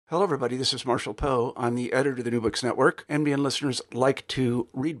Hello, everybody. This is Marshall Poe. I'm the editor of the New Books Network. NBN listeners like to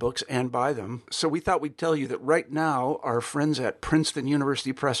read books and buy them. So we thought we'd tell you that right now, our friends at Princeton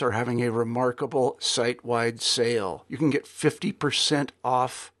University Press are having a remarkable site-wide sale. You can get 50%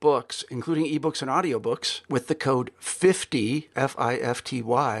 off books, including ebooks and audiobooks, with the code 50,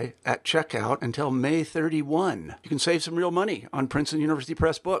 F-I-F-T-Y, at checkout until May 31. You can save some real money on Princeton University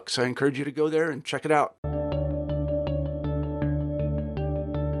Press books. I encourage you to go there and check it out.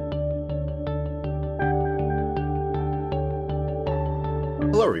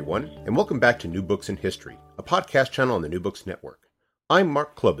 Hello, everyone, and welcome back to New Books in History, a podcast channel on the New Books Network. I'm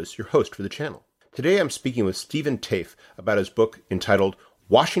Mark Klobus, your host for the channel. Today I'm speaking with Stephen Tafe about his book entitled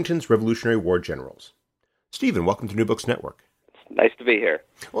Washington's Revolutionary War Generals. Stephen, welcome to New Books Network. Nice to be here.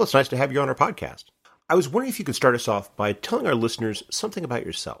 Well, it's nice to have you on our podcast. I was wondering if you could start us off by telling our listeners something about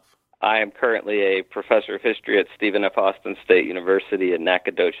yourself. I am currently a professor of history at Stephen F. Austin State University in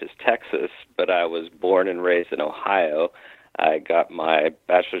Nacogdoches, Texas, but I was born and raised in Ohio. I got my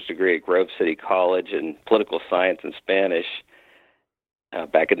bachelor's degree at Grove City College in political science and Spanish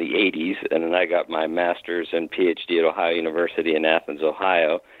back in the 80s, and then I got my master's and PhD at Ohio University in Athens,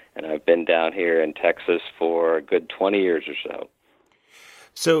 Ohio, and I've been down here in Texas for a good 20 years or so.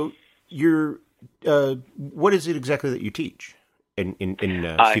 So what is it exactly that you teach in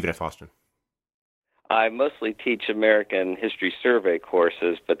Stephen F. Austin? I mostly teach American history survey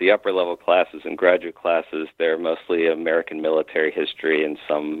courses, but the upper-level classes and graduate classes, they're mostly American military history and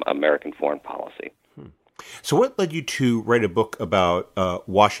some American foreign policy. So what led you to write a book about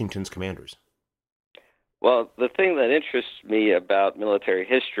Washington's commanders? Well, the thing that interests me about military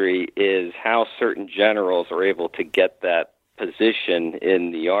history is how certain generals are able to get that position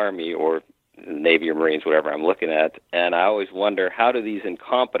in the Army or Navy or Marines, whatever I'm looking at, and I always wonder, how do these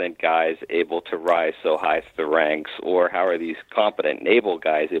incompetent guys able to rise so high through the ranks, or how are these competent naval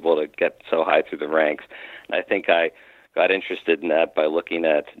guys able to get so high through the ranks? And I think I got interested in that by looking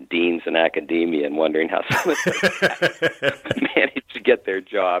at deans in academia and wondering how some of them managed to get their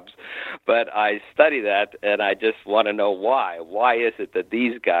jobs. But I study that, and I just want to know why. Why is it that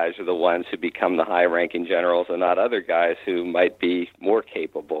these guys are the ones who become the high-ranking generals and not other guys who might be more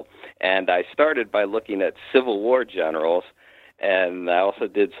capable? And I started by looking at Civil War generals, and I also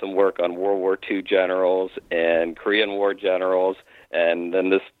did some work on World War II generals and Korean War generals, and then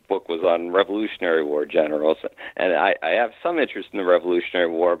this book was on Revolutionary War generals. And I have some interest in the Revolutionary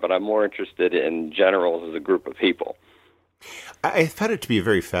War, but I'm more interested in generals as a group of people. I found it to be a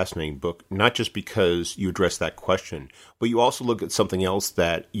very fascinating book, not just because you address that question, but you also look at something else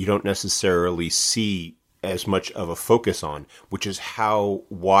that you don't necessarily see as much of a focus on, which is how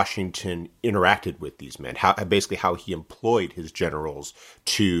Washington interacted with these men, how he employed his generals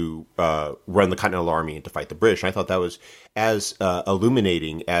to run the Continental Army and to fight the British. And I thought that was as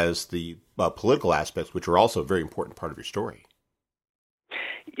illuminating as the political aspects, which are also a very important part of your story.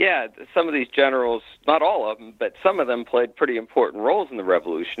 Yeah, some of these generals, not all of them, but some of them played pretty important roles in the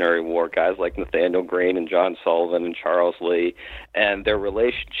Revolutionary War, guys like Nathaniel Greene and John Sullivan and Charles Lee, and their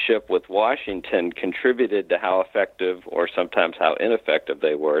relationship with Washington contributed to how effective or sometimes how ineffective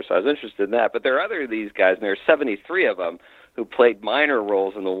they were. So I was interested in that. But there are other of these guys, and there are 73 of them, who played minor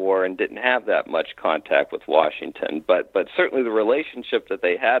roles in the war and didn't have that much contact with Washington. But certainly the relationship that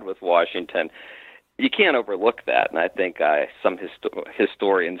they had with Washington, you can't overlook that, and I think some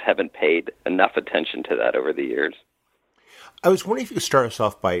historians haven't paid enough attention to that over the years. I was wondering if you could start us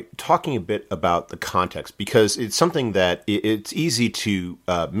off by talking a bit about the context, because it's something that it's easy to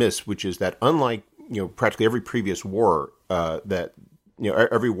miss, which is that unlike practically every previous war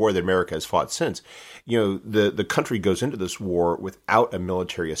every war that America has fought since, the country goes into this war without a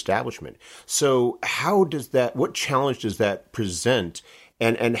military establishment. So what challenge does that present?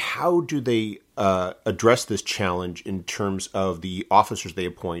 And how do they address this challenge in terms of the officers they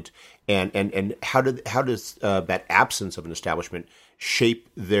appoint, and how does that absence of an establishment shape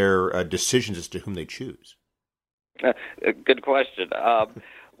their decisions as to whom they choose? Good question.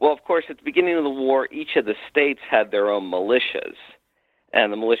 Well, of course, at the beginning of the war, each of the states had their own militias.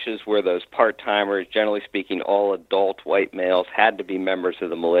 And the militias were those part-timers. Generally speaking, all adult white males had to be members of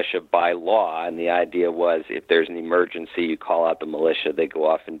the militia by law. And the idea was if there's an emergency, you call out the militia. They go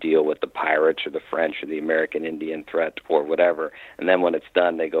off and deal with the pirates or the French or the American Indian threat or whatever. And then when it's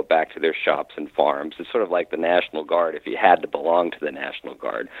done, they go back to their shops and farms. It's sort of like the National Guard if you had to belong to the National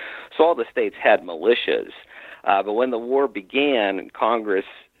Guard. So all the states had militias. But when the war began, Congress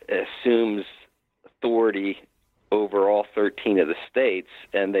assumes authority over all 13 of the states,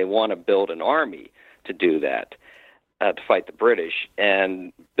 and they want to build an army to do that, to fight the British.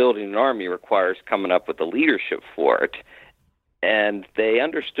 And building an army requires coming up with the leadership for it. And they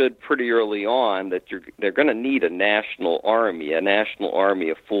understood pretty early on that they're going to need a national army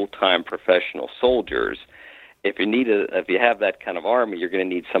of full-time professional soldiers. If you have that kind of army, you're going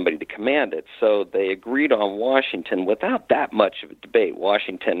to need somebody to command it. So they agreed on Washington without that much of a debate.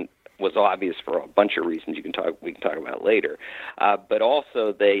 Washington was obvious for a bunch of reasons we can talk about later. But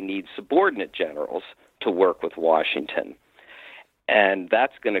also they need subordinate generals to work with Washington. And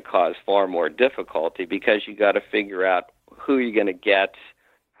that's going to cause far more difficulty because you got to figure out who you're going to get,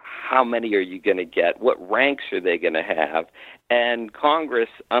 how many are you going to get, what ranks are they going to have. And Congress,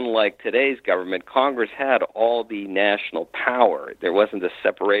 unlike today's government, Congress had all the national power. There wasn't a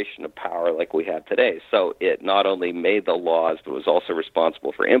separation of power like we have today. So it not only made the laws, but was also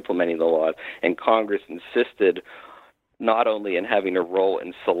responsible for implementing the laws. And Congress insisted not only in having a role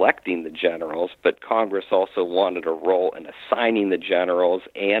in selecting the generals, but Congress also wanted a role in assigning the generals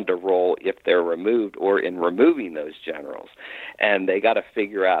and a role, if they're removed, or in removing those generals. And they got to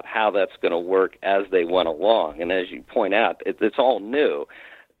figure out how that's going to work as they went along. And as you point out, it's all new.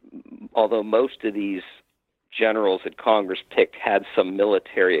 Although most of these generals that Congress picked had some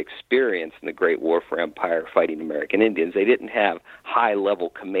military experience in the Great War for Empire fighting American Indians, they didn't have high-level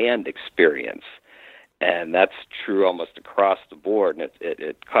command experience. And that's true almost across the board, and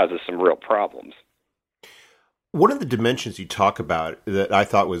it causes some real problems. One of the dimensions you talk about that I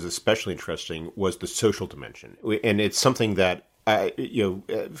thought was especially interesting was the social dimension. And it's something that,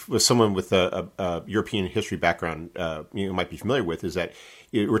 with someone with a European history background, might be familiar with, is that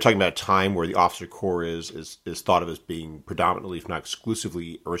we're talking about a time where the officer corps is thought of as being predominantly, if not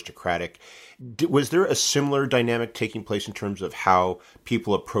exclusively, aristocratic. Was there a similar dynamic taking place in terms of how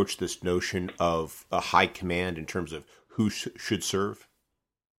people approach this notion of a high command in terms of who should serve?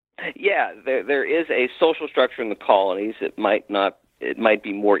 Yeah, there is a social structure in the colonies. It might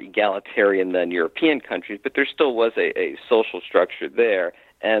be more egalitarian than European countries, but there still was a social structure there.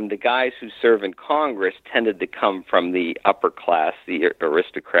 And the guys who serve in Congress tended to come from the upper class, the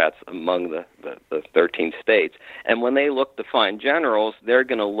aristocrats among the 13 states. And when they look to find generals, they're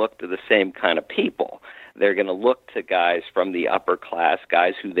going to look to the same kind of people. They're going to look to guys from the upper class,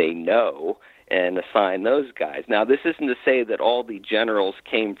 guys who they know, and assign those guys. Now, this isn't to say that all the generals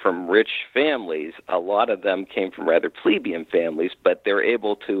came from rich families. A lot of them came from rather plebeian families, but they're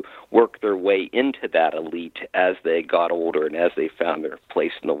able to work their way into that elite as they got older and as they found their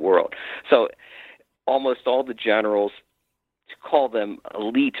place in the world. So almost all the generals, to call them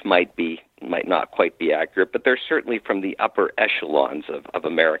elite might not quite be accurate, but they're certainly from the upper echelons of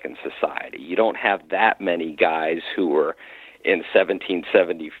American society. You don't have that many guys who were in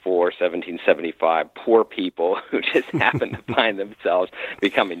 1774, 1775, poor people who just happened to find themselves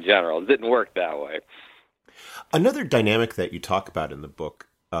becoming generals. It didn't work that way. Another dynamic that you talk about in the book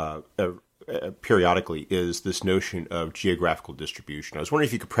periodically is this notion of geographical distribution. I was wondering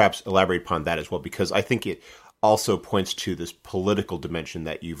if you could perhaps elaborate upon that as well, because I think it also points to this political dimension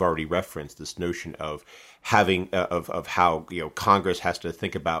that you've already referenced, this notion of having of how Congress has to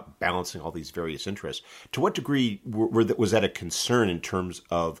think about balancing all these various interests. To what degree was that a concern in terms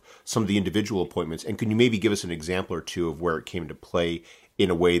of some of the individual appointments? And can you maybe give us an example or two of where it came to play in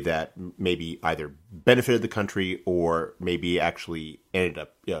a way that maybe either benefited the country or maybe actually ended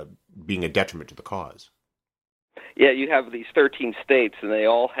up being a detriment to the cause? Yeah, you have these 13 states, and they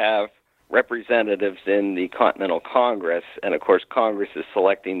all have representatives in the Continental Congress, and of course Congress is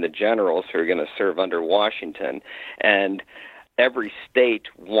selecting the generals who are going to serve under Washington, and every state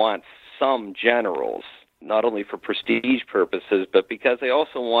wants some generals, not only for prestige purposes, but because they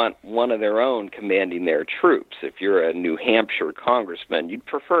also want one of their own commanding their troops. If you're a New Hampshire congressman, you'd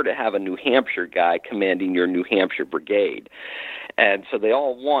prefer to have a New Hampshire guy commanding your New Hampshire brigade. And so they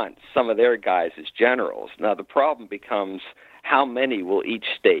all want some of their guys as generals. Now the problem becomes, how many will each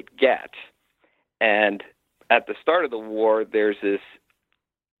state get? And at the start of the war, there's this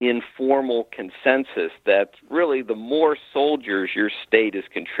informal consensus that really the more soldiers your state is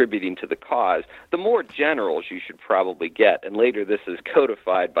contributing to the cause, the more generals you should probably get. And later this is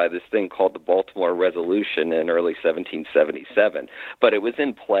codified by this thing called the Baltimore Resolution in early 1777. But it was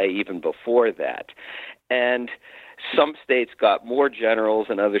in play even before that. And some states got more generals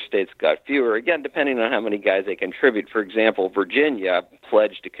and other states got fewer, again, depending on how many guys they contribute. For example, Virginia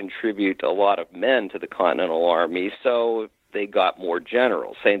pledged to contribute a lot of men to the Continental Army, so they got more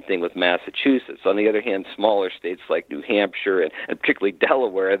generals. Same thing with Massachusetts. On the other hand, smaller states like New Hampshire and particularly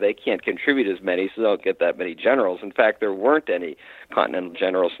Delaware, they can't contribute as many, so they don't get that many generals. In fact, there weren't any Continental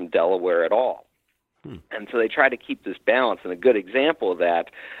generals from Delaware at all. And so they try to keep this balance. And a good example of that,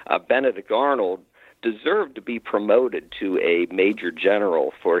 Benedict Arnold deserved to be promoted to a major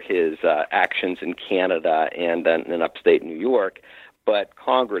general for his actions in Canada and in upstate New York, but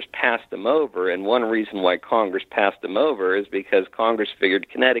Congress passed him over. And one reason why Congress passed him over is because Congress figured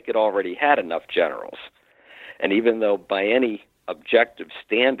Connecticut already had enough generals. And even though by any objective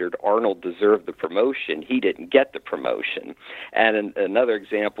standard Arnold deserved the promotion, he didn't get the promotion. And another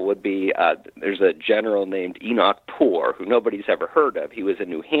example would be there's a general named Enoch Poor, who nobody's ever heard of. He was a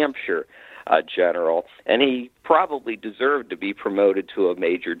New Hampshire general, and he probably deserved to be promoted to a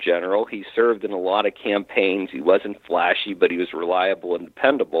major general. He served in a lot of campaigns. He wasn't flashy, but he was reliable and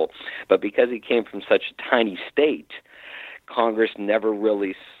dependable. But because he came from such a tiny state, Congress never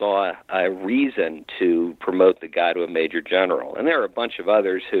really saw a reason to promote the guy to a major general. And there are a bunch of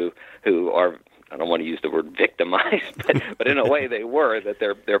others who are, I don't want to use the word victimized, but in a way they were, that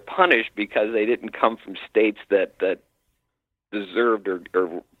they're punished because they didn't come from states that deserved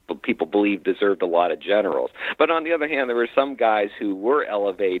or people believe deserved a lot of generals. But on the other hand, there were some guys who were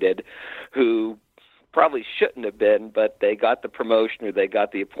elevated who probably shouldn't have been, but they got the promotion or they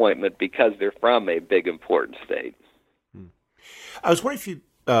got the appointment because they're from a big, important state. I was wondering if you,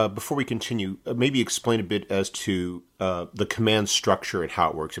 before we continue, maybe explain a bit as to the command structure and how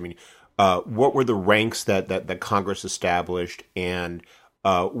it works. I mean, what were the ranks that Congress established, and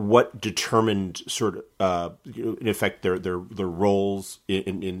what determined sort of, in effect, their roles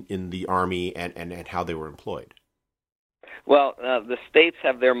in the Army and how they were employed? Well, the states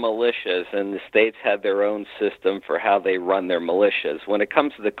have their militias, and the states have their own system for how they run their militias. When it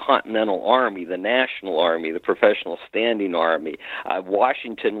comes to the Continental Army, the National Army, the Professional Standing Army,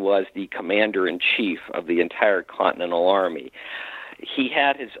 Washington was the commander-in-chief of the entire Continental Army. He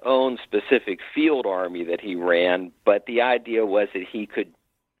had his own specific field army that he ran, but the idea was that he could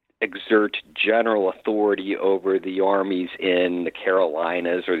exert general authority over the armies in the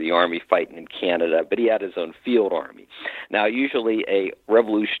Carolinas or the army fighting in Canada, but he had his own field army. Now, usually a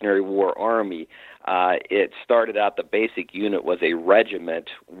Revolutionary War army, it started out, the basic unit was a regiment,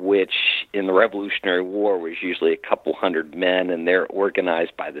 which in the Revolutionary War was usually a couple hundred men, and they're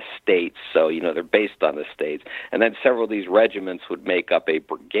organized by the states, so, they're based on the states. And then several of these regiments would make up a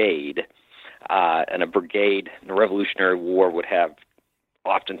brigade, and a brigade in the Revolutionary War would have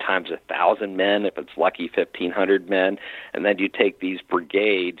oftentimes 1,000 men, if it's lucky 1,500 men, and then you take these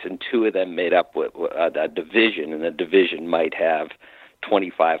brigades, and two of them made up with a division, and a division might have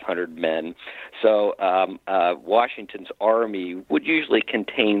 2,500 men. So Washington's army would usually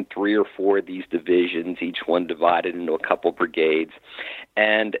contain 3 or 4 of these divisions, each one divided into a couple brigades,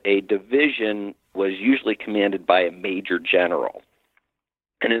 and a division was usually commanded by a major general.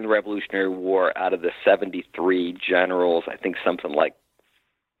 And in the Revolutionary War, out of the 73 generals, I think something like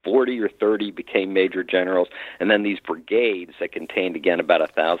 40 or 30 became major generals, and then these brigades that contained, again, about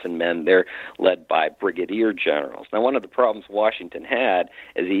 1,000 men, they're led by brigadier generals. Now, one of the problems Washington had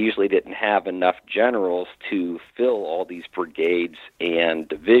is he usually didn't have enough generals to fill all these brigades and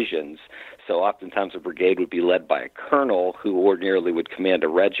divisions, so oftentimes a brigade would be led by a colonel who ordinarily would command a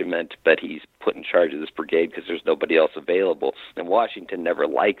regiment, but he's put in charge of this brigade because there's nobody else available. And Washington never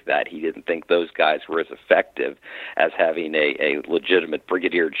liked that. He didn't think those guys were as effective as having a legitimate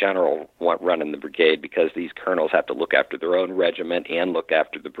brigadier general running the brigade, because these colonels have to look after their own regiment and look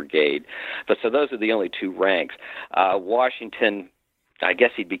after the brigade. But so those are the only 2 ranks. Washington, I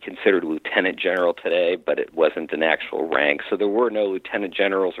guess he'd be considered a lieutenant general today, but it wasn't an actual rank. So there were no lieutenant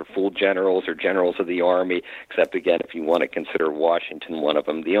generals or full generals or generals of the Army, except, again, if you want to consider Washington one of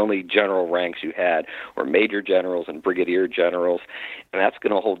them. The only general ranks you had were major generals and brigadier generals, and that's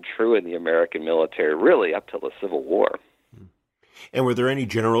going to hold true in the American military really up till the Civil War. And were there any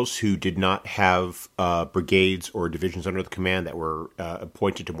generals who did not have brigades or divisions under the command that were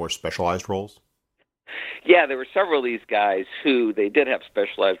appointed to more specialized roles? Yeah, there were several of these guys who they did have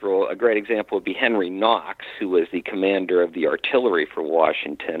specialized role. A great example would be Henry Knox, who was the commander of the artillery for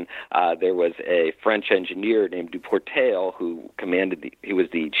Washington. There was a French engineer named Duportail who he was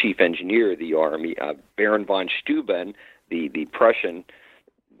the chief engineer of the army. Baron von Steuben, the Prussian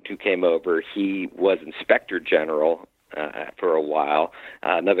who came over, he was inspector general for a while.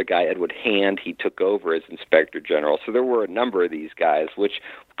 Another guy, Edward Hand, he took over as inspector general. So there were a number of these guys, which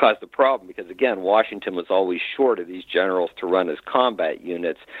caused the problem because, again, Washington was always short of these generals to run his combat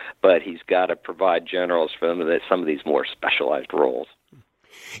units, but he's got to provide generals for some of these more specialized roles.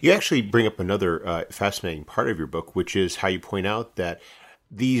 You actually bring up another fascinating part of your book, which is how you point out that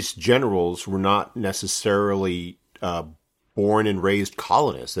these generals were not necessarily born and raised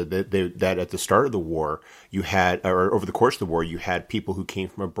colonists. That at the start of the war, you had, or over the course of the war, you had people who came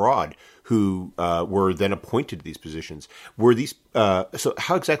from abroad who were then appointed to these positions. Were these so?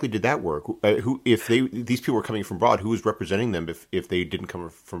 How exactly did that work? If these people were coming from abroad, who was representing them if they didn't come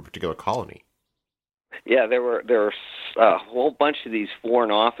from a particular colony? Yeah, there were a whole bunch of these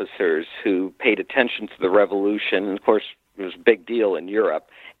foreign officers who paid attention to the revolution. And of course, it was a big deal in Europe,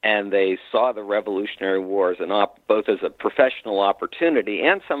 and they saw the Revolutionary War as both as a professional opportunity,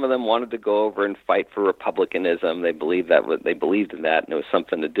 and some of them wanted to go over and fight for republicanism. They believed in that, and it was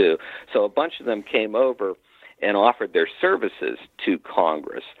something to do. So a bunch of them came over and offered their services to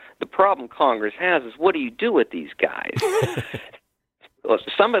Congress. The problem Congress has is, what do you do with these guys? Well,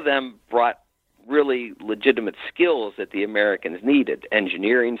 some of them brought really legitimate skills that the Americans needed,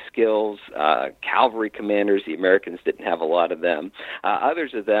 engineering skills, cavalry commanders. The Americans didn't have a lot of them.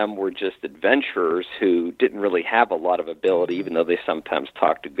 Others of them were just adventurers who didn't really have a lot of ability, even though they sometimes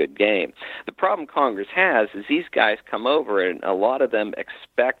talked a good game. The problem Congress has is these guys come over, and a lot of them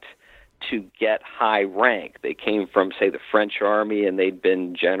expect to get high rank. They came from, say, the French army, and they'd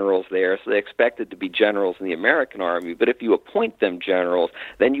been generals there, so they expected to be generals in the American army. But if you appoint them generals,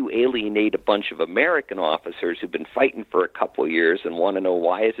 then you alienate a bunch of American officers who've been fighting for a couple of years and want to know,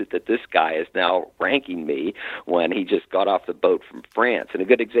 why is it that this guy is now ranking me when he just got off the boat from France? And a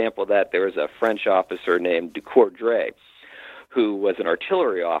good example of that, there was a French officer named Ducoudray, who was an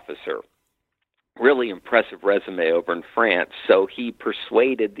artillery officer. Really impressive resume over in France. So he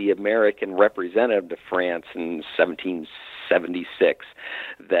persuaded the American representative to France in 1776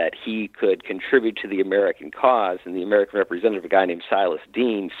 that he could contribute to the American cause, and the American representative, a guy named Silas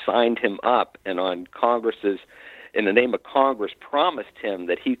Deane, signed him up, and in the name of Congress, promised him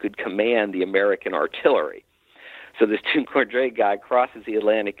that he could command the American artillery. So this Ducoudray guy crosses the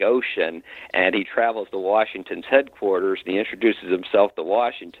Atlantic Ocean, and he travels to Washington's headquarters, and he introduces himself to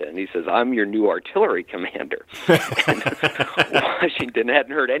Washington. He says, "I'm your new artillery commander." And Washington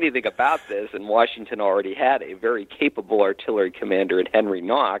hadn't heard anything about this, and Washington already had a very capable artillery commander in Henry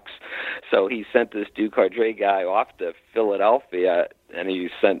Knox. So he sent this Ducoudray guy off to Philadelphia, and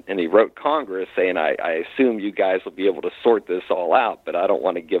he wrote Congress saying, I assume you guys will be able to sort this all out, but I don't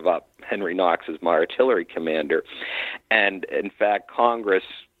want to give up Henry Knox as my artillery commander. And in fact, Congress,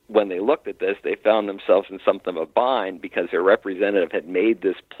 when they looked at this, they found themselves in something of a bind because their representative had made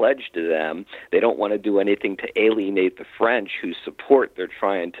this pledge to them. They don't want to do anything to alienate the French, whose support they're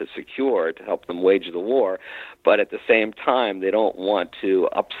trying to secure to help them wage the war. But at the same time, they don't want to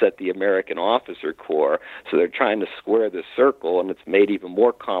upset the American officer corps. So they're trying to square this circle, and it's made even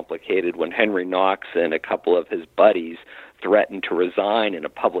more complicated when Henry Knox and a couple of his buddies threatened to resign in a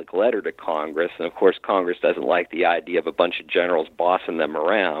public letter to Congress. And of course, Congress doesn't like the idea of a bunch of generals bossing them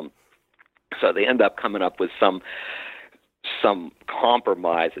around. So they end up coming up with some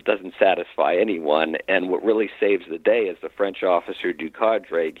compromise that doesn't satisfy anyone. And what really saves the day is the French officer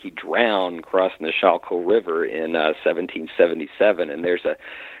Ducoudray. He drowned crossing the Chalco River in 1777. And there's a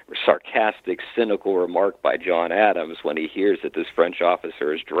sarcastic, cynical remark by John Adams when he hears that this French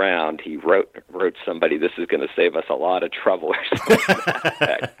officer is drowned. He wrote somebody, "This is going to save us a lot of trouble," or something to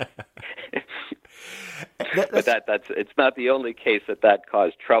that effect. But it's not the only case that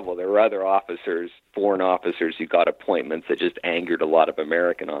caused trouble. There were other officers, foreign officers, who got appointments that just angered a lot of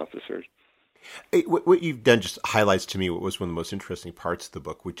American officers. What you've done just highlights to me what was one of the most interesting parts of the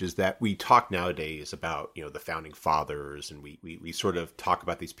book, which is that we talk nowadays about, the founding fathers, and we sort of talk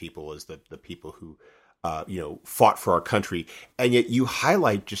about these people as the people who, fought for our country. And yet you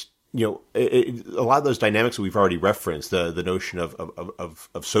highlight just, a lot of those dynamics that we've already referenced, the notion of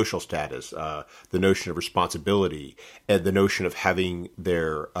social status, the notion of responsibility, and the notion of having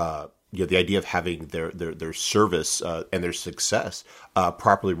their, the idea of having their service and their success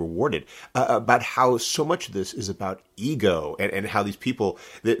properly rewarded, about how so much of this is about ego, and how these people,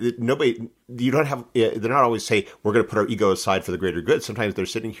 they're not always say, we're going to put our ego aside for the greater good. Sometimes they're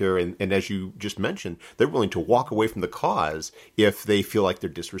sitting here and as you just mentioned, they're willing to walk away from the cause if they feel like they're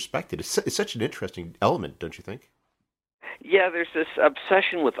disrespected. It's such an interesting element, don't you think? Yeah, there's this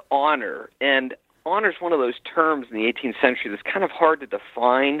obsession with honor, and honor is one of those terms in the 18th century that's kind of hard to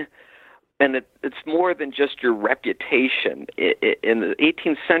define. And it's more than just your reputation. In the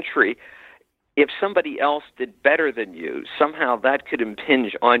 18th century, if somebody else did better than you, somehow that could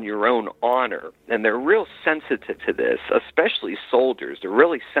impinge on your own honor. And they're real sensitive to this, especially soldiers. They're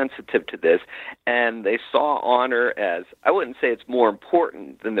really sensitive to this. And they saw honor as, I wouldn't say it's more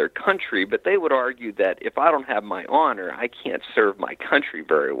important than their country, but they would argue that if I don't have my honor, I can't serve my country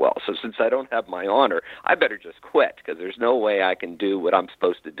very well. So since I don't have my honor, I better just quit, because there's no way I can do what I'm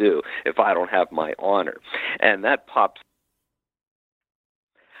supposed to do if I don't have my honor. And that pops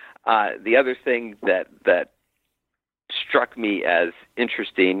The other thing that struck me as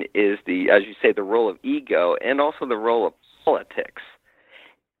interesting is as you say, the role of ego and also the role of politics,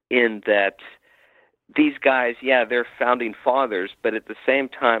 in that these guys, they're founding fathers, but at the same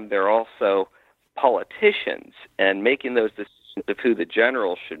time, they're also politicians, and making those decisions of who the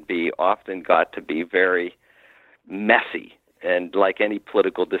general should be often got to be very messy. And like any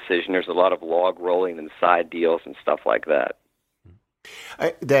political decision, there's a lot of log rolling and side deals and stuff like that.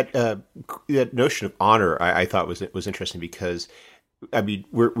 That notion of honor, I thought was interesting, because I mean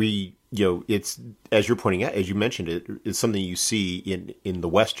it's, as you're pointing out, as you mentioned, it's something you see in the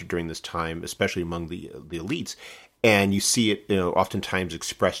West during this time, especially among the elites. And you see it, oftentimes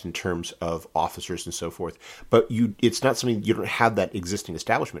expressed in terms of officers and so forth. But it's not something, you don't have that existing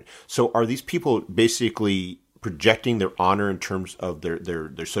establishment. So are these people basically projecting their honor in terms of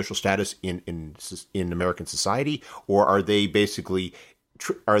their social status in American society, or are they basically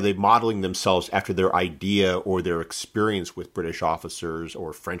modeling themselves after their idea or their experience with British officers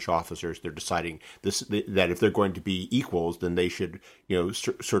or French officers? They're deciding that if they're going to be equals, then they should,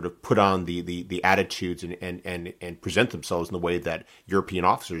 sort of put on the attitudes and present themselves in the way that European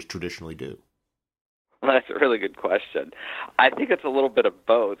officers traditionally do. Well, that's a really good question. I think it's a little bit of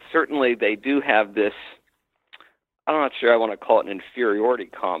both. Certainly, they do have this, I'm not sure I want to call it an inferiority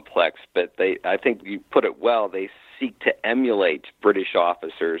complex, but I think you put it well. They seek to emulate British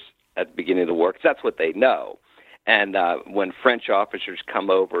officers at the beginning of the war, because that's what they know. And when French officers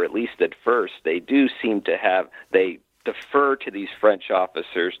come over, at least at first, they defer to these French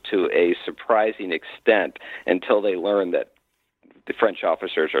officers to a surprising extent until they learn that the French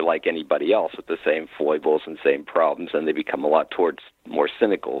officers are like anybody else with the same foibles and same problems, and they become a lot more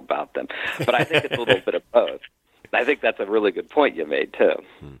cynical about them. But I think it's a little bit of both. I think that's a really good point you made, too.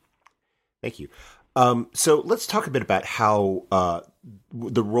 Thank you. So let's talk a bit about how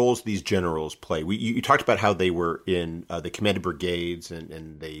the roles these generals play. You talked about how they were in they commanded brigades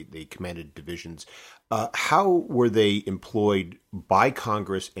and they commanded divisions. How were they employed by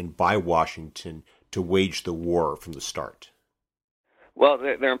Congress and by Washington to wage the war from the start? Well,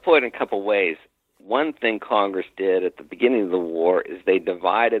 they're employed in a couple ways. One thing Congress did at the beginning of the war is they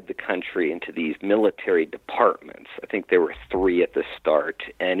divided the country into these military departments. I think there were 3 at the start.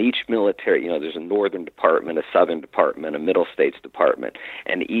 And each military, there's a northern department, a southern department, a middle states department,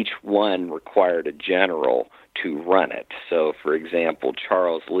 and each one required a general to run it. So, for example,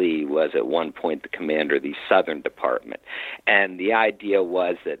 Charles Lee was at one point the commander of the southern department. And the idea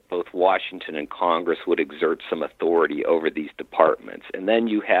was that both Washington and Congress would exert some authority over these departments. And then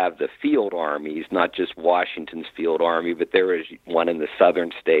you have the field armies, not just Washington's field army, but there is one in the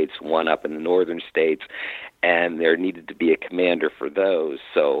southern states, one up in the northern states, and there needed to be a commander for those.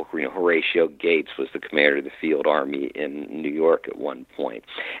 So, Horatio Gates was the commander of the field army in New York at one point.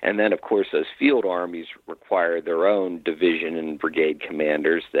 And then, of course, those field armies required their own division and brigade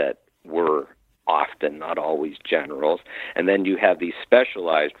commanders that were often, not always, generals. And then you have these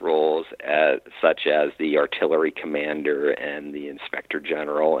specialized roles, such as the artillery commander and the inspector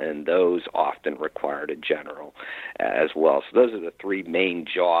general, and those often required a general as well. So those are the 3 main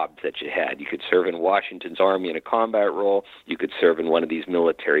jobs that you had. You could serve in Washington's army in a combat role. You could serve in one of these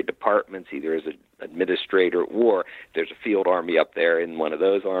military departments, either as an administrator, or if there's a field army up there, in one of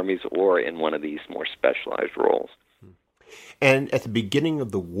those armies, or in one of these more specialized roles. And at the beginning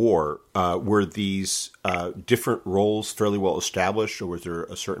of the war, were these different roles fairly well established, or was there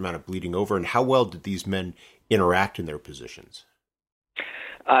a certain amount of bleeding over? And how well did these men interact in their positions?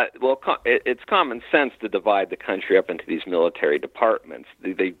 It's common sense to divide the country up into these military departments.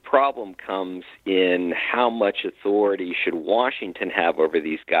 The problem comes in how much authority should Washington have over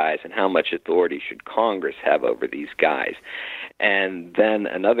these guys, and how much authority should Congress have over these guys. And then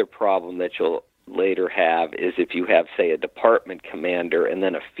another problem that you'll later have is if you have, say, a department commander and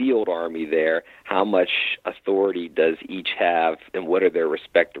then a field army there, how much authority does each have, and what are their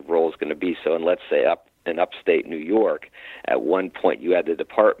respective roles going to be? So, and let's say in upstate New York, at one point you had the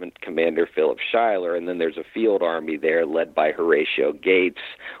department commander, Philip Schuyler, and then there's a field army there led by Horatio Gates.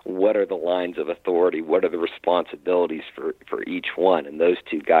 What are the lines of authority? What are the responsibilities for each one? And those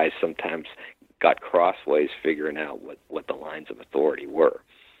 2 guys sometimes got crossways figuring out what the lines of authority were.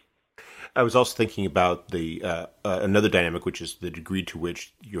 I was also thinking about the another dynamic, which is the degree to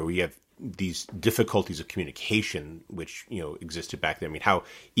which we have these difficulties of communication, which existed back then. I mean, how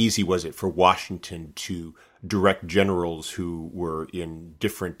easy was it for Washington to direct generals who were in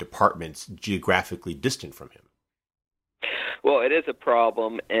different departments geographically distant from him? Well, it is a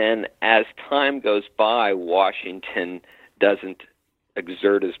problem, and as time goes by, Washington doesn't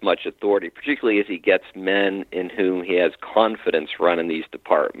exert as much authority, particularly as he gets men in whom he has confidence running these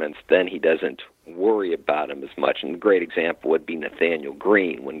departments. Then he doesn't worry about him as much. And a great example would be Nathaniel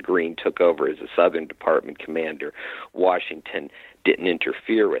Greene. When Greene took over as a Southern Department commander, Washington didn't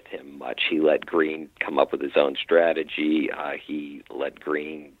interfere with him much. He let Greene come up with his own strategy. He let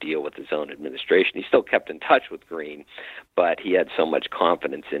Greene deal with his own administration. He still kept in touch with Greene, but he had so much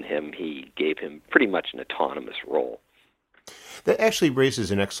confidence in him, he gave him pretty much an autonomous role. That actually raises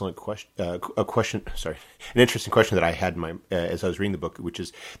an excellent question. An interesting question that I had in my as I was reading the book, which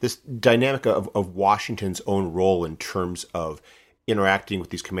is this dynamic of Washington's own role in terms of interacting with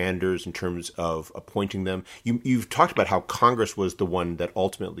these commanders, in terms of appointing them. You've talked about how Congress was the one that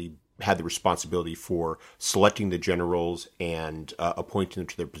ultimately had the responsibility for selecting the generals and appointing them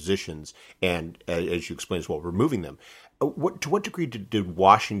to their positions, and as you explained as well, removing them. To what degree did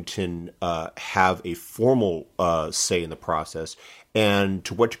Washington have a formal say in the process, and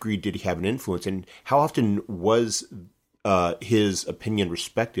to what degree did he have an influence, and how often was his opinion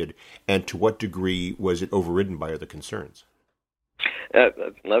respected, and to what degree was it overridden by other concerns?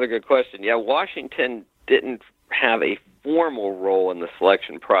 Another good question. Yeah, Washington didn't have a formal role in the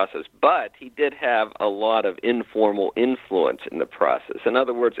selection process, but he did have a lot of informal influence in the process. In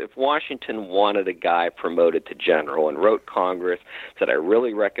other words, if Washington wanted a guy promoted to general and wrote Congress, said, I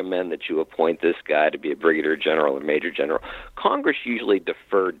really recommend that you appoint this guy to be a brigadier general or major general, Congress usually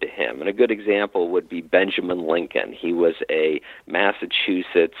deferred to him. And a good example would be Benjamin Lincoln. He was a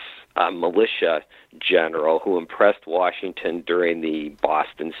Massachusetts militia general who impressed Washington during the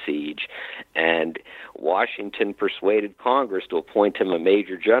Boston siege, and Washington persuaded Congress to appoint him a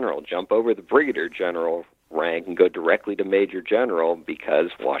major general, jump over the brigadier general rank and go directly to major general because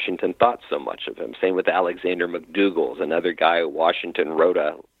Washington thought so much of him. Same with Alexander McDougall, another guy Washington wrote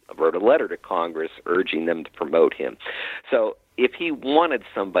a letter to Congress urging them to promote him. So if he wanted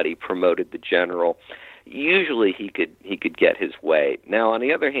somebody promoted to general, usually he could get his way. Now, on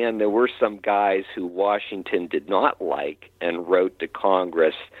the other hand, there were some guys who Washington did not like and wrote to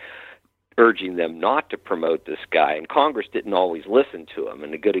Congress urging them not to promote this guy, and Congress didn't always listen to him.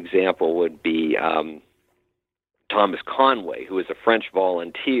 And a good example would be Thomas Conway, who was a French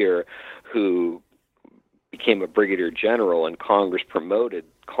volunteer who became a brigadier general, and Congress promoted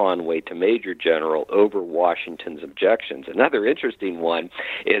Conway to major general over Washington's objections. Another interesting one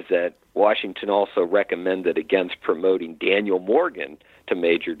is that Washington also recommended against promoting Daniel Morgan to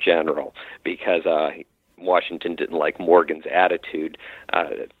major general because Washington didn't like Morgan's attitude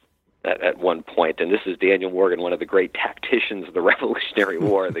at one point. And this is Daniel Morgan, one of the great tacticians of the Revolutionary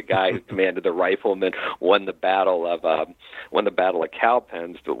War, the guy who commanded the riflemen, won the battle of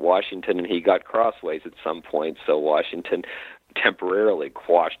Cowpens, but Washington and he got crossways at some point, so Washington temporarily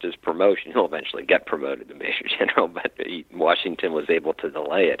quashed his promotion. He'll eventually get promoted to major general, but Washington was able to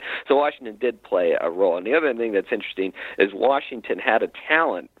delay it. So Washington did play a role. And the other thing that's interesting is Washington had a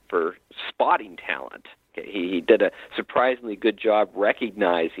talent for spotting talent. He did a surprisingly good job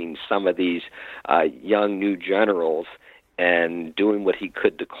recognizing some of these young new generals and doing what he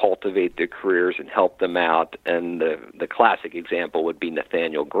could to cultivate their careers and help them out. And the classic example would be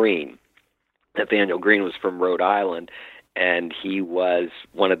Nathaniel Greene. Nathaniel Greene was from Rhode Island, and he was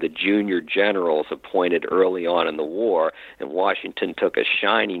one of the junior generals appointed early on in the war, and Washington took a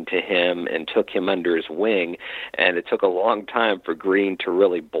shining to him and took him under his wing, and it took a long time for Greene to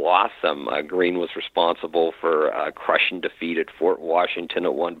really blossom. Greene was responsible for crushing defeat at Fort Washington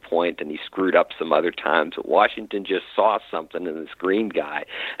at one point, and he screwed up some other times, but Washington just saw something in this Greene guy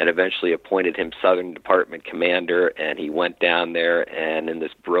and eventually appointed him Southern Department commander, and he went down there, and in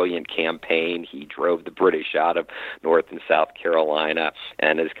this brilliant campaign, he drove the British out of North and South Carolina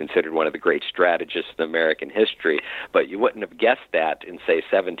and is considered one of the great strategists in American history. But you wouldn't have guessed that in, say,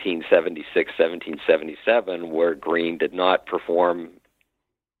 1776, 1777, where Greene did not perform.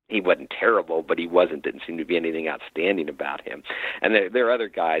 He wasn't terrible, but didn't seem to be anything outstanding about him. And there are other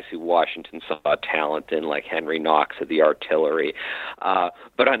guys who Washington saw talent in, like Henry Knox of the artillery.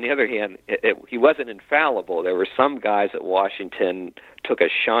 But on the other hand, he wasn't infallible. There were some guys that Washington took a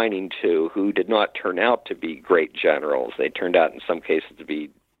shining to who did not turn out to be great generals. They turned out in some cases to be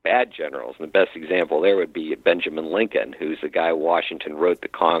bad generals. And the best example there would be Benjamin Lincoln, who's the guy Washington wrote to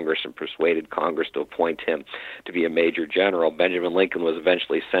Congress and persuaded Congress to appoint him to be a major general. Benjamin Lincoln was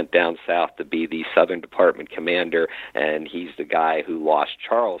eventually sent down south to be the Southern Department commander, and he's the guy who lost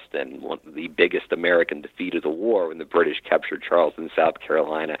Charleston, one of the biggest American defeat of the war, when the British captured Charleston, South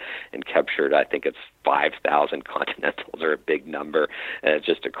Carolina, and captured, I think it's 5,000 Continentals, or a big number,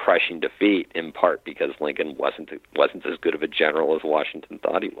 just a crushing defeat, in part because Lincoln wasn't as good of a general as Washington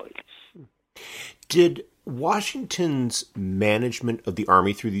thought he was. Did Washington's management of the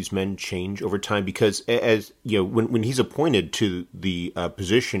army through these men change over time? Because as you know, when he's appointed to the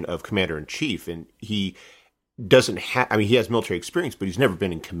position of commander in chief, and he doesn't have, I mean, he has military experience, but he's never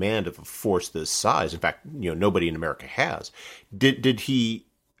been in command of a force this size. In fact, nobody in America has. Did he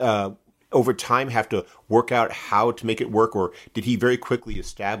over time have to work out how to make it work, or did he very quickly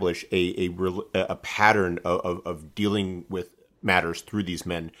establish a pattern of dealing with matters through these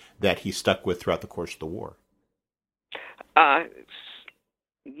men that he stuck with throughout the course of the war?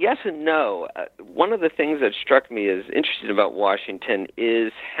 Yes and no. One of the things that struck me as interesting about Washington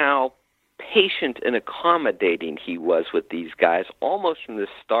is how patient and accommodating he was with these guys almost from the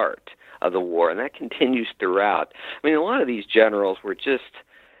start of the war, and that continues throughout. I mean, a lot of these generals were just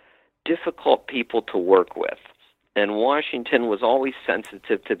difficult people to work with. And Washington was always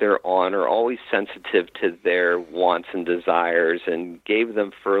sensitive to their honor, always sensitive to their wants and desires, and gave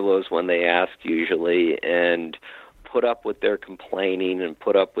them furloughs when they asked usually, and put up with their complaining and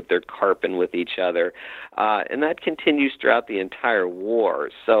put up with their carping with each other. And that continues throughout the entire war.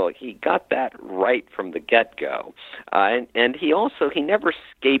 So he got that right from the get-go. And he never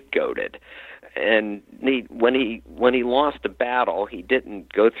scapegoated. And when he lost a battle, he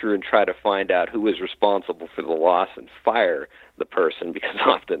didn't go through and try to find out who was responsible for the loss and fire the person, because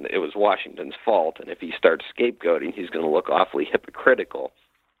often it was Washington's fault, and if he starts scapegoating, he's going to look awfully hypocritical.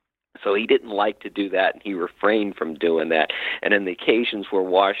 So he didn't like to do that, and he refrained from doing that. And in the occasions where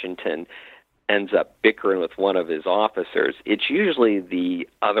Washington ends up bickering with one of his officers, it's usually the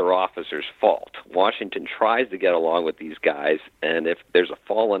other officer's fault. Washington tries to get along with these guys, and if there's a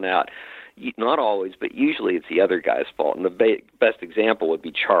falling out, not always, but usually it's the other guy's fault. And the best example would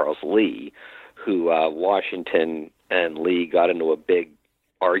be Charles Lee, who Washington and Lee got into a big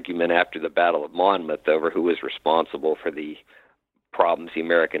argument after the Battle of Monmouth over who was responsible for the problems the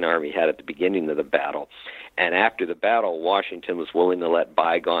American Army had at the beginning of the battle. And after the battle, Washington was willing to let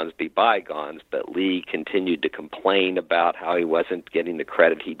bygones be bygones, but Lee continued to complain about how he wasn't getting the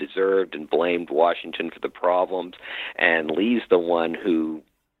credit he deserved and blamed Washington for the problems. And Lee's the one who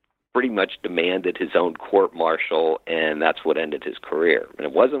pretty much demanded his own court-martial, and that's what ended his career. And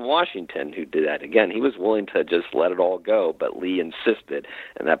it wasn't Washington who did that. Again, he was willing to just let it all go, but Lee insisted,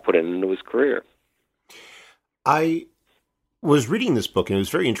 and that put an end to his career. I was reading this book, and it was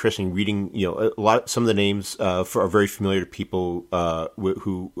very interesting reading, some of the names are very familiar to people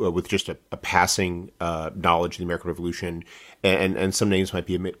who with just a passing knowledge of the American Revolution, and some names might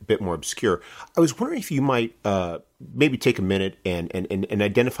be a bit more obscure. I was wondering if you might maybe take a minute and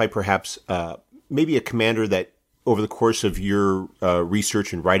identify perhaps maybe a commander that over the course of your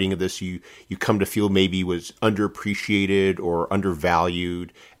research and writing of this, you come to feel maybe was underappreciated or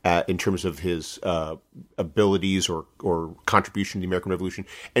undervalued in terms of his abilities or contribution to the American Revolution,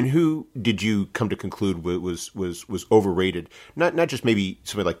 and who did you come to conclude was overrated? Not just maybe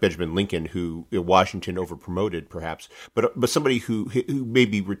somebody like Benjamin Lincoln, who Washington overpromoted perhaps, but somebody who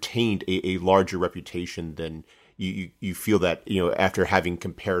maybe retained a larger reputation than you feel that after having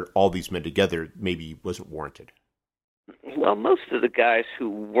compared all these men together maybe wasn't warranted. Well, most of the guys who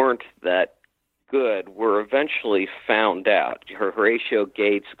weren't that good were eventually found out. Horatio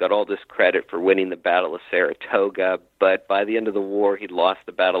Gates got all this credit for winning the Battle of Saratoga, but by the end of the war, he'd lost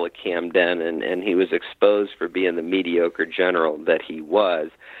the Battle of Camden, and he was exposed for being the mediocre general that he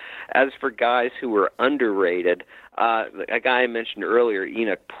was. As for guys who were underrated, a guy I mentioned earlier,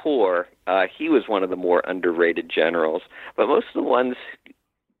 Enoch Poor, he was one of the more underrated generals, but most of the ones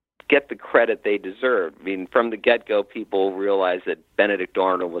get the credit they deserve. I mean, from the get-go, people realized that Benedict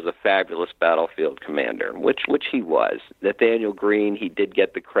Arnold was a fabulous battlefield commander, which he was. Nathaniel Greene, he did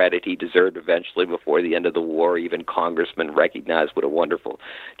get the credit he deserved eventually before the end of the war. Even congressmen recognized what a wonderful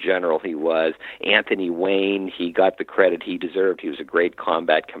general he was. Anthony Wayne, he got the credit he deserved. He was a great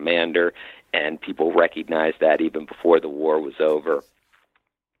combat commander, and people recognized that even before the war was over.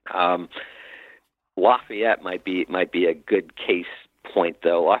 Lafayette might be a good case point,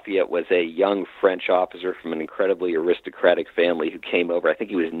 though. Lafayette was a young French officer from an incredibly aristocratic family who came over. I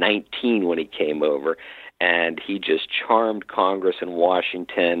think he was 19 when he came over, and he just charmed Congress in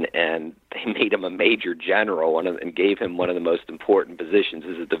Washington, and they made him a major general and gave him one of the most important positions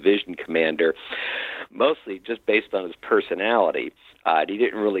as a division commander, mostly just based on his personality. He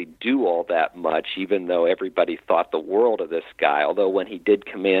didn't really do all that much, even though everybody thought the world of this guy, although when he did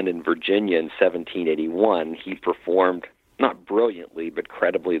command in Virginia in 1781, he performed not brilliantly, but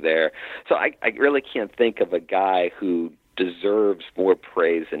credibly there. So I really can't think of a guy who deserves more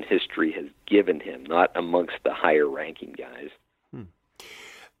praise than history has given him, not amongst the higher-ranking guys.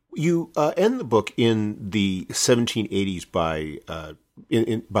 You end the book in the 1780s by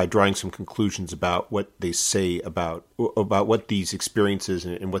by drawing some conclusions about what they say about what these experiences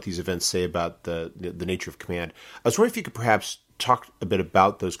and what these events say about the nature of command. I was wondering if you could perhaps talk a bit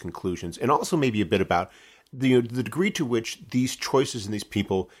about those conclusions, and also maybe a bit about the degree to which these choices and these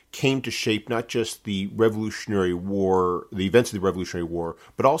people came to shape not just the Revolutionary War, the events of the Revolutionary War,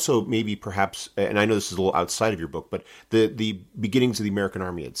 but also maybe perhaps, and I know this is a little outside of your book, but the beginnings of the American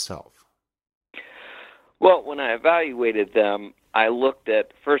Army itself. Well, when I evaluated them, I looked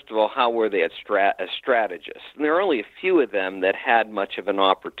at, first of all, how were they as strategists. And there are only a few of them that had much of an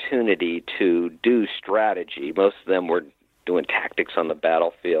opportunity to do strategy. Most of them were doing tactics on the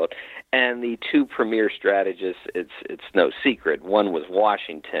battlefield. And the two premier strategists, it's no secret. One was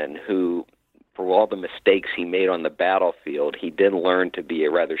Washington, who, for all the mistakes he made on the battlefield, he did learn to be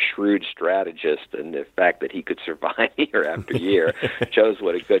a rather shrewd strategist, and the fact that he could survive year after year shows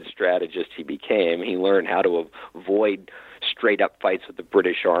what a good strategist he became. He learned how to avoid straight-up fights with the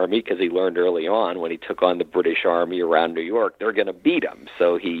British Army, because he learned early on when he took on the British Army around New York, they're going to beat him.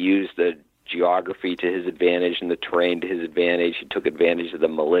 So he used the geography to his advantage and the terrain to his advantage. He took advantage of the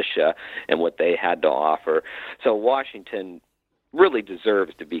militia and what they had to offer. So Washington really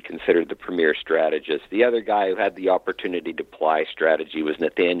deserves to be considered the premier strategist. The other guy who had the opportunity to apply strategy was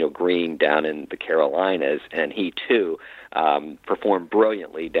Nathaniel Greene down in the Carolinas, and he too performed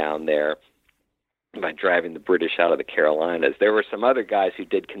brilliantly down there by driving the British out of the Carolinas. There were some other guys who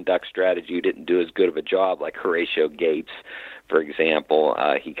did conduct strategy who didn't do as good of a job, like Horatio Gates, for example.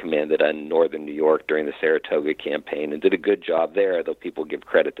 He commanded in northern New York during the Saratoga campaign and did a good job there, though people give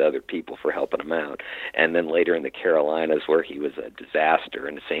credit to other people for helping him out. And then later in the Carolinas, where he was a disaster,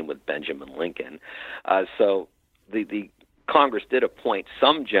 and the same with Benjamin Lincoln. So the Congress did appoint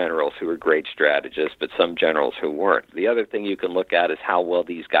some generals who were great strategists, but some generals who weren't. The other thing you can look at is how well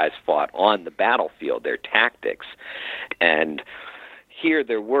these guys fought on the battlefield, their tactics. And here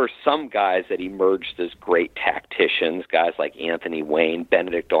there were some guys that emerged as great tacticians, guys like Anthony Wayne.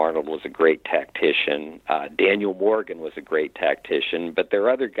 Benedict Arnold was a great tactician. Daniel Morgan was a great tactician. But there are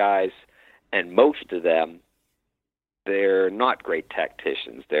other guys, and most of them, they're not great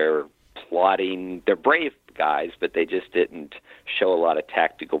tacticians. They're plotting, they're brave guys, but they just didn't show a lot of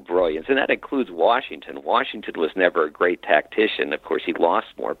tactical brilliance. And that includes Washington. Washington was never a great tactician. Of course, he lost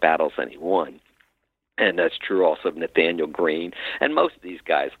more battles than he won. And that's true also of Nathaniel Greene. And most of these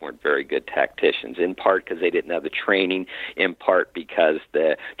guys weren't very good tacticians, in part because they didn't have the training, in part because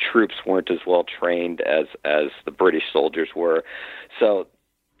the troops weren't as well trained as the British soldiers were. So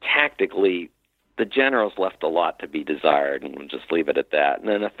tactically, the generals left a lot to be desired, and we'll just leave it at that. And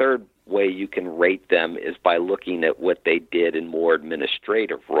then a third way you can rate them is by looking at what they did in more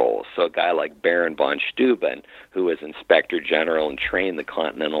administrative roles. So a guy like Baron von Steuben, who was Inspector General and trained the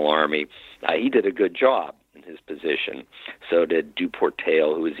Continental Army, he did a good job in his position. So did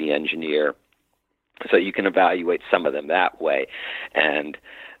Duportail, who was the engineer. So you can evaluate some of them that way. And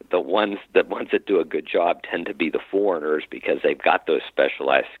the ones that do a good job tend to be the foreigners, because they've got those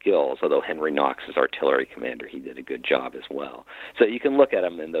specialized skills. Although Henry Knox is artillery commander, he did a good job as well. So you can look at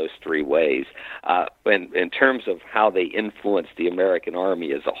them in those three ways. In terms of how they influenced the American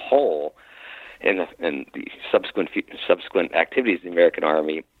Army as a whole, and the subsequent activities of the American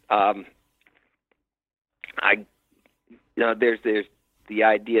Army, there's the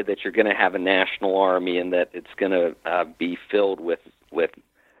idea that you're going to have a national army and that it's going to be filled with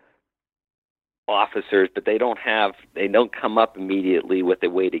officers, but they don't come up immediately with a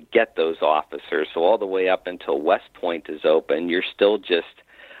way to get those officers. So all the way up until West Point is open, you're still just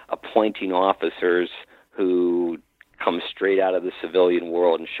appointing officers who come straight out of the civilian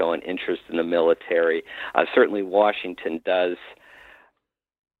world and show an interest in the military. Certainly Washington does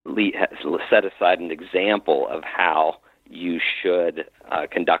set aside an example of how you should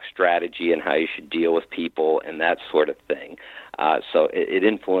conduct strategy and how you should deal with people and that sort of thing. So it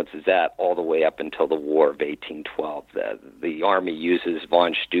influences that all the way up until the War of 1812. The Army uses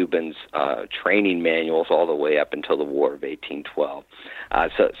von Steuben's training manuals all the way up until the War of 1812.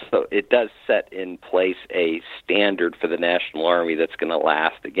 So it does set in place a standard for the National Army that's going to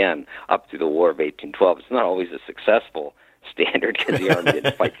last, again, up through the War of 1812. It's not always a successful standard, because the Army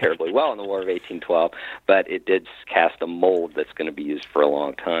didn't fight terribly well in the War of 1812, but it did cast a mold that's going to be used for a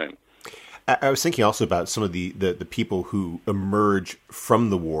long time. I was thinking also about some of the people who emerge from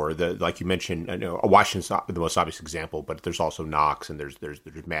the war. Like you mentioned, I know Washington's not the most obvious example, but there's also Knox and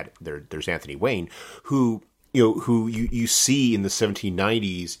there's Anthony Wayne, who you see in the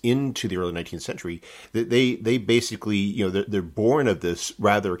 1790s into the early 19th century, that they basically, they're born of this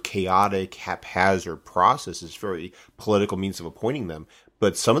rather chaotic, haphazard process. It's very political means of appointing them.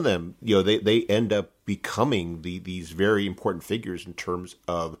 But some of them, they end up becoming these very important figures in terms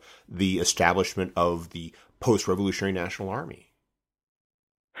of the establishment of the post-revolutionary National Army.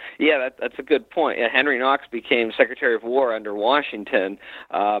 Yeah, that's a good point. Henry Knox became Secretary of War under Washington,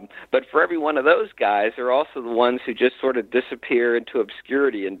 but for every one of those guys, they're also the ones who just sort of disappear into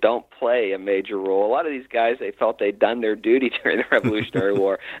obscurity and don't play a major role. A lot of these guys, they felt they'd done their duty during the Revolutionary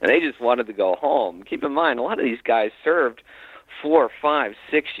War, and they just wanted to go home. Keep in mind, a lot of these guys served 4, 5,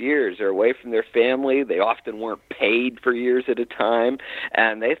 6 years. They're away from their family. They often weren't paid for years at a time,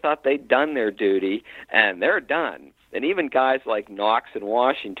 and they thought they'd done their duty, and they're done. And even guys like Knox and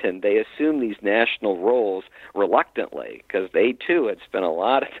Washington, they assume these national roles reluctantly because they, too, had spent a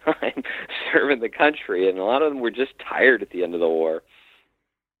lot of time serving the country, and a lot of them were just tired at the end of the war.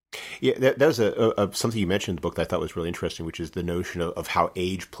 Yeah, that was something you mentioned in the book that I thought was really interesting, which is the notion of how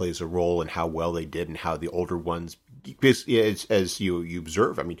age plays a role and how well they did and how the older ones, as you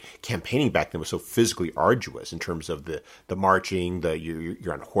observe, I mean, campaigning back then was so physically arduous in terms of the marching,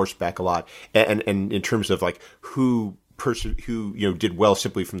 you're on horseback a lot, and in terms of like who did well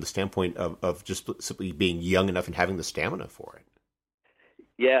simply from the standpoint of just simply being young enough and having the stamina for it.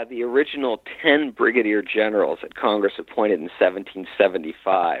 Yeah, the original 10 brigadier generals that Congress appointed in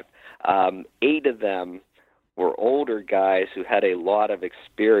 1775, 8 of them were older guys who had a lot of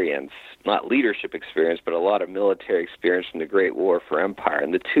experience, not leadership experience, but a lot of military experience from the Great War for Empire.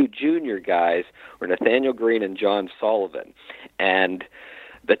 And the 2 junior guys were Nathaniel Greene and John Sullivan. And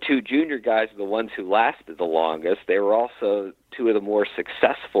the 2 junior guys are the ones who lasted the longest. They were also 2 of the more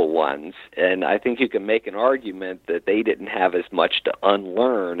successful ones, and I think you can make an argument that they didn't have as much to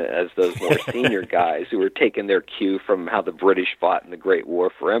unlearn as those more senior guys who were taking their cue from how the British fought in the Great War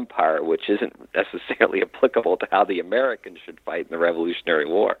for Empire, which isn't necessarily applicable to how the Americans should fight in the Revolutionary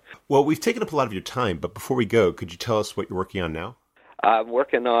War. Well, we've taken up a lot of your time, but before we go, could you tell us what you're working on now? I'm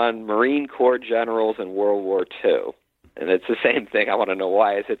working on Marine Corps generals in World War II. And it's the same thing. I want to know,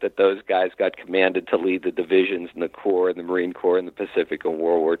 why is it that those guys got commanded to lead the divisions in the Corps and the Marine Corps in the Pacific in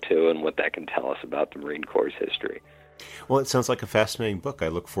World War II, and what that can tell us about the Marine Corps' history. Well, it sounds like a fascinating book. I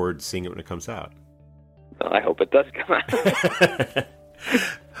look forward to seeing it when it comes out. Well, I hope it does come out.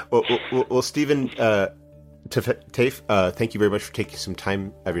 well, Stephen Taffe, thank you very much for taking some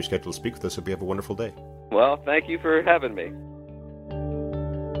time out of your schedule to speak with us. Hope you have a wonderful day. Well, thank you for having me.